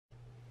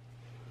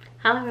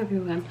Hello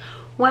everyone,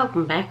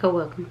 welcome back or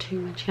welcome to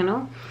my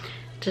channel.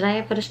 Today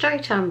I've got a story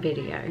time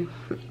video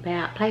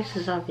about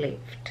places I've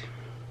lived,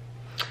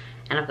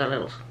 and I've got a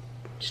little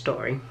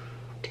story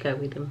to go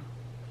with them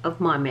of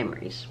my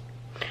memories.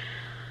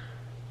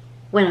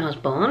 When I was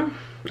born,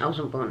 I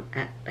wasn't born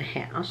at the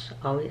house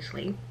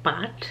obviously,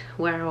 but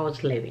where I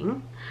was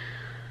living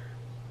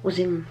was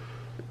in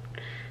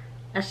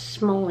a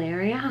small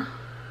area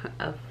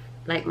of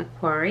Lake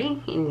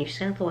Macquarie in New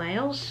South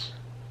Wales.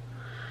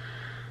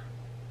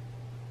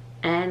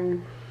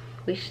 And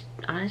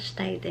I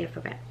stayed there for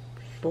about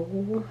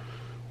 4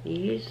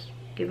 years,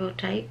 give or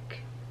take.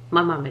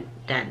 My mum and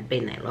dad had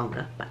been there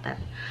longer, but that.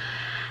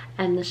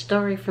 And the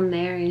story from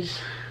there is,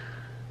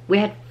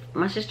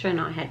 my sister and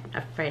I had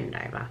a friend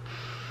over.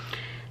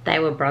 They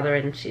were brother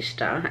and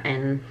sister,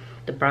 and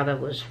the brother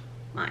was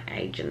my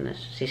age and the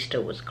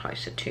sister was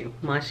closer to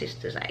my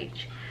sister's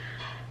age.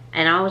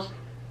 And I was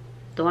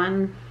the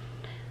one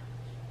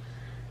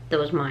that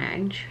was my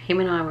age.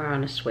 Him and I were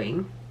on a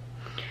swing,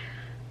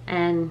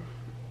 and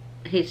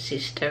his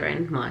sister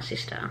and my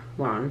sister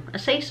were on a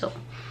seesaw,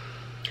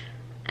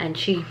 and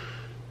she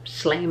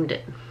slammed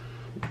it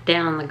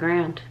down on the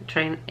ground,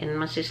 and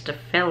my sister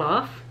fell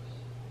off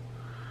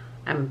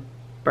and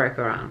broke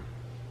her arm.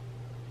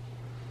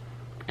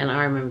 And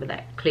I remember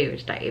that clear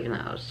as day, even though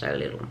I was so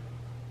little.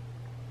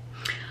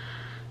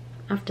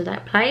 After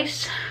that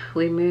place,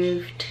 we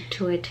moved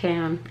to a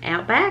town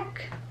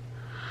outback,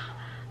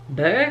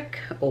 Burke,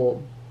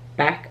 or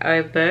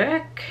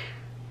Back-o-Burke.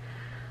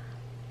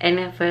 In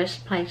our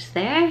first place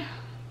there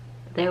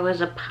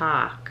was a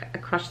park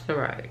across the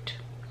road,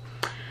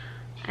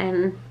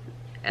 and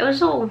there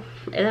was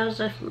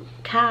a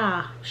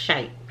car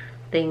shape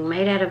thing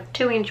made out of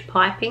 2-inch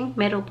piping,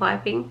 metal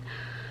piping,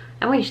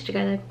 and we used to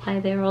go there,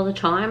 play there all the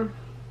time.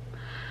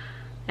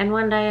 And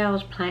one day I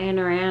was playing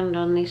around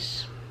on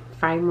this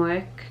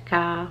framework,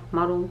 car,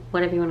 model,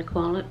 whatever you want to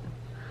call it,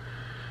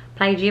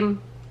 play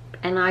gym,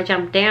 and I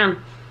jumped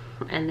down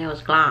and there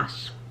was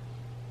glass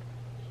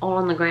all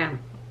on the ground.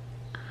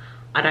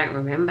 I don't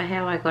remember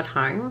how I got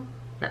home.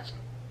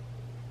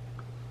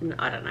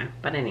 I don't know.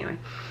 But anyway,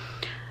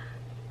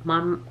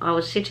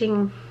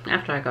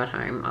 after I got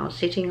home, I was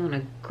sitting on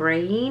a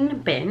green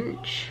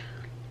bench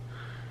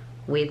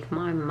with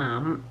my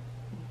mum,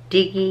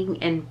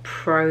 digging and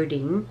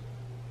prodding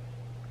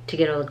to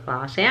get all the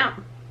glass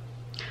out.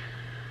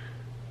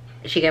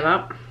 She gave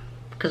up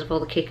because of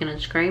all the kicking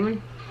and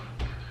screaming.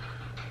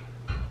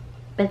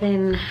 But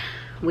then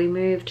we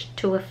moved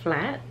to a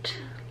flat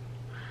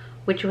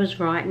which was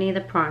right near the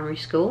primary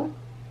school,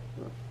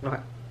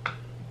 like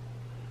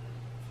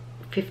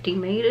 50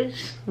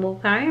 metres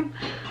walk home.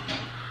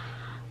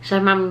 So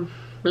Mum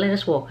let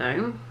us walk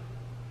home,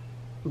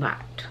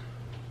 but,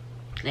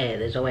 yeah,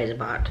 there's always a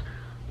but.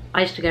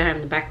 I used to go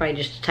home the back way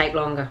just to take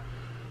longer,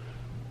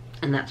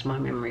 and that's my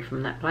memory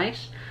from that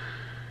place.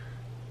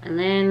 And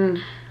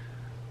then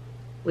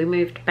we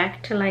moved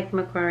back to Lake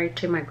Macquarie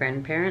to my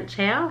grandparents'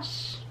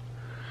 house,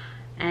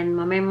 and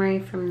my memory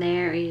from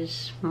there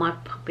is my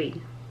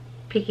puppy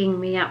picking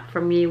me up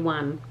from year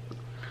 1.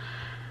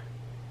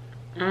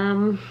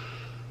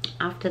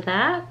 After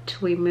that,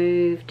 we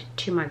moved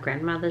to my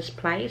grandmother's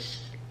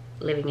place,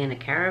 living in a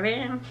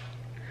caravan.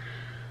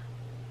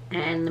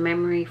 And the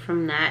memory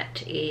from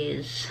that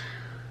is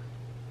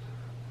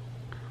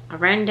I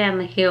ran down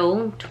the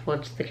hill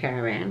towards the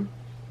caravan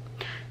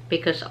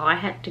because I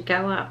had to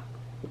go up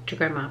to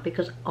Grandma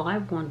because I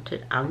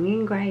wanted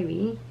onion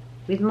gravy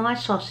with my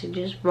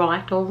sausages,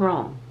 right or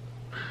wrong.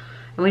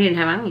 And we didn't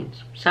have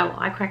onions, so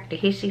I cracked a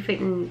hissy fit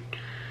and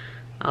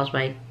I was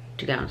made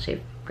to go and see if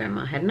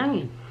Grandma had an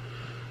onion.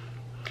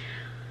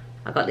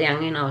 I got the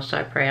onion, I was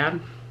so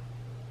proud,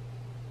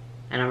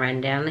 and I ran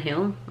down the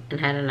hill and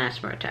had an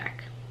asthma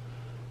attack.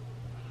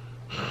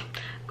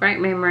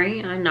 Great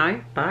memory, I know,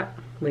 but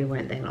we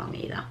weren't there long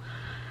either.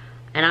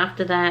 And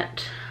after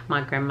that,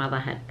 my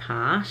grandmother had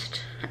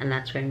passed, and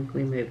that's when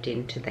we moved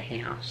into the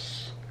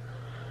house.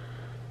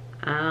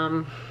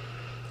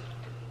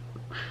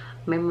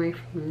 Memory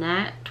from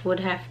that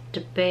would have to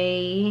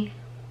be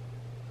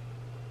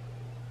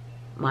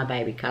my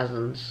baby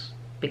cousins,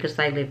 because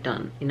they lived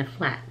in a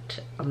flat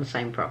on the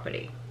same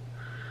property.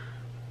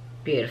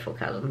 Beautiful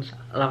cousins,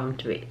 I love them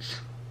to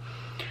bits.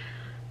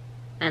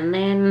 And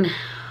then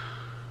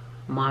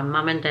my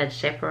mum and dad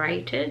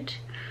separated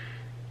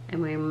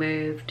and we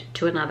moved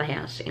to another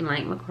house in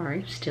Lake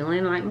Macquarie, still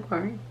in Lake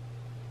Macquarie.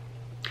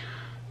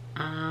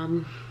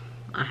 I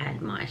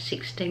had my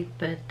 16th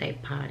birthday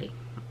party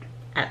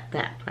at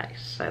that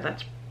place, so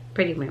that's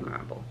pretty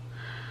memorable.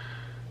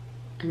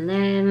 And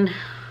then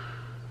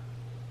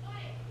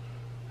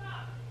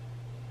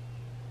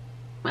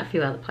a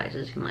few other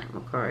places in Lake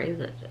Macquarie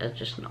that are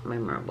just not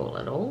memorable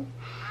at all.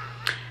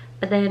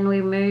 But then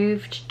we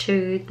moved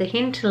to the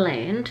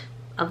hinterland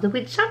of the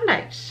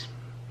Whitsundays.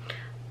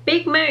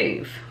 Big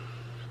move.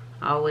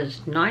 I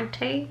was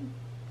 19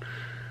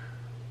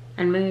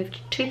 and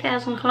moved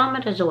 2,000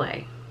 kilometres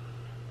away.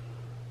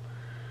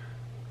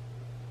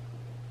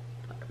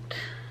 But,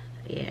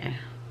 yeah.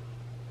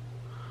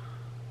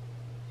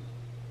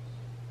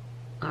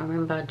 I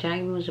remember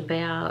Jane was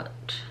about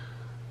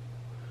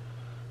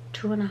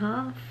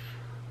 2.5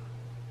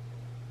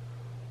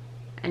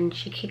 and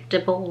she kicked a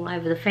ball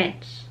over the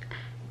fence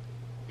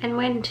and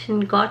went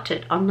and got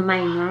it on the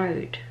main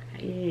road.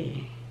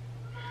 Yeah.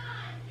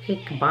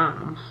 Kick a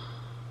bomb.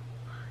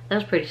 That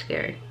was pretty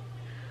scary.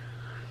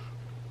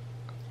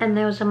 And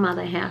there were some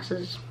other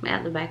houses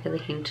out the back of the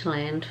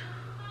hinterland,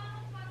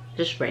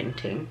 just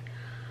renting.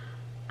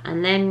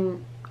 And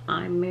then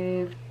I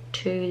moved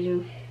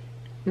to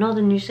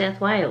northern New South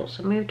Wales.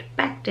 I moved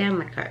back down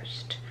the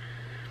coast.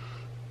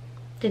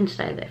 Didn't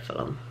stay there for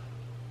long.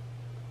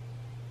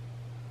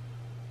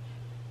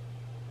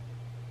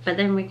 But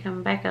then we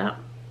come back up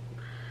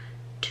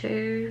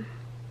to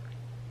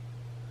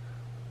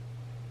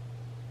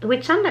the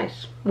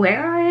Whitsundays,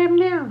 where I am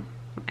now.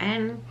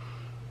 And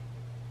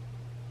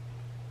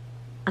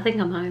I think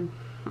I'm home.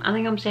 I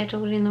think I'm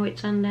settled in the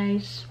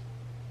Whitsundays.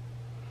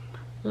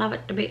 Love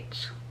it to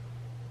bits.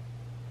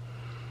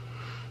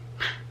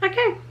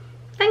 Okay,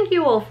 thank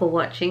you all for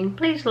watching.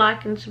 Please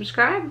like and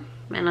subscribe,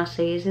 and I'll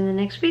see you in the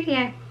next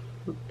video.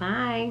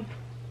 Bye.